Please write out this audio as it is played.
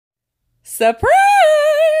Surprise!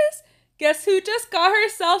 Guess who just got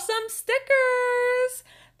herself some stickers?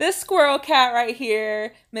 This squirrel cat right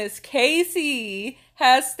here, Miss Casey,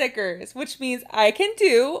 has stickers, which means I can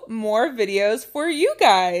do more videos for you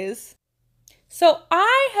guys. So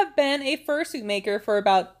I have been a fursuit maker for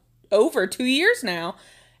about over 2 years now,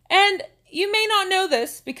 and you may not know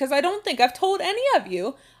this because I don't think I've told any of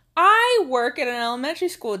you. I work at an elementary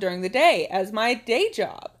school during the day as my day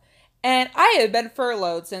job. And I have been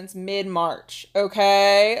furloughed since mid-March,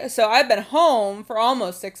 okay? So I've been home for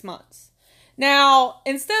almost 6 months. Now,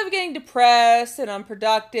 instead of getting depressed and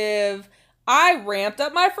unproductive, I ramped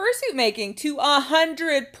up my fursuit making to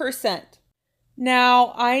 100%.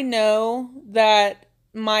 Now, I know that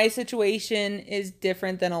my situation is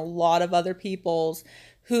different than a lot of other people's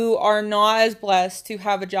who are not as blessed to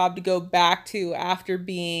have a job to go back to after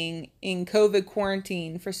being in COVID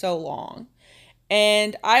quarantine for so long.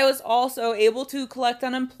 And I was also able to collect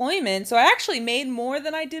unemployment. So I actually made more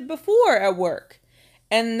than I did before at work.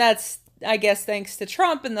 And that's, I guess, thanks to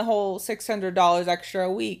Trump and the whole $600 extra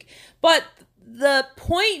a week. But the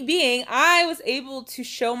point being, I was able to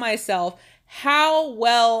show myself how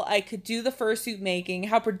well I could do the fursuit making,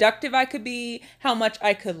 how productive I could be, how much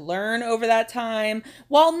I could learn over that time,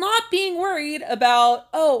 while not being worried about,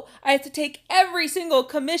 oh, I have to take every single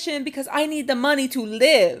commission because I need the money to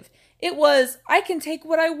live. It was, I can take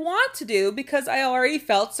what I want to do because I already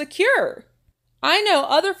felt secure. I know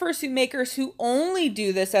other fursuit makers who only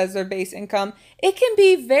do this as their base income. It can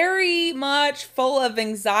be very much full of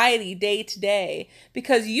anxiety day to day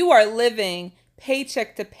because you are living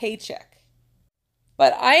paycheck to paycheck.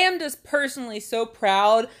 But I am just personally so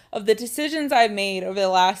proud of the decisions I've made over the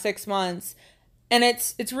last 6 months. And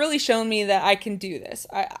it's really shown me that I can do this.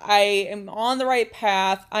 I am on the right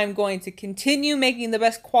path. I'm going to continue making the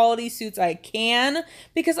best quality suits I can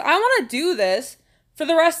because I want to do this for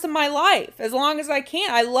the rest of my life as long as I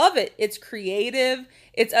can. I love it. It's creative.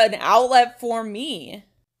 It's an outlet for me.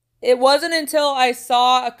 It wasn't until I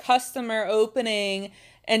saw a customer opening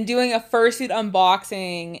and doing a fursuit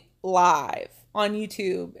unboxing live on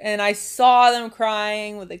YouTube, and I saw them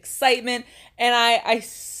crying with excitement, and I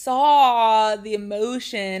saw the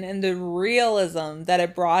emotion and the realism that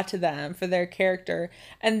it brought to them for their character,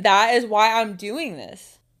 and that is why I'm doing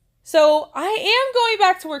this. So I am going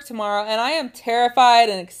back to work tomorrow, and I am terrified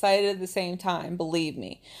and excited at the same time, believe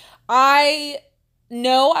me. I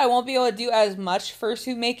know I won't be able to do as much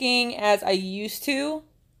fursuit making as I used to,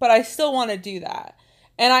 but I still want to do that.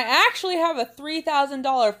 And I actually have a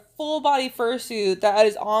 $3,000 full body fursuit that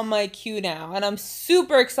is on my queue now, and I'm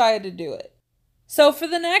super excited to do it. So for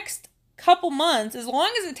the next couple months, as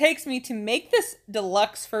long as it takes me to make this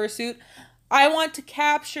deluxe fursuit, I want to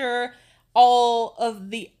capture all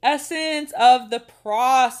of the essence of the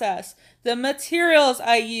process, the materials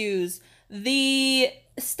I use, the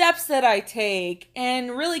steps that I take,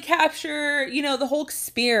 and really capture, the whole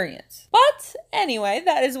experience. But anyway,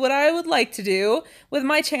 that is what I would like to do with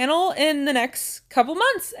my channel in the next couple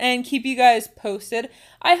months and keep you guys posted.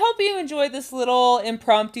 I hope you enjoyed this little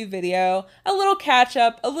impromptu video, a little catch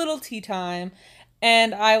up, a little tea time,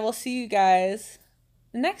 and I will see you guys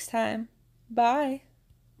next time. Bye.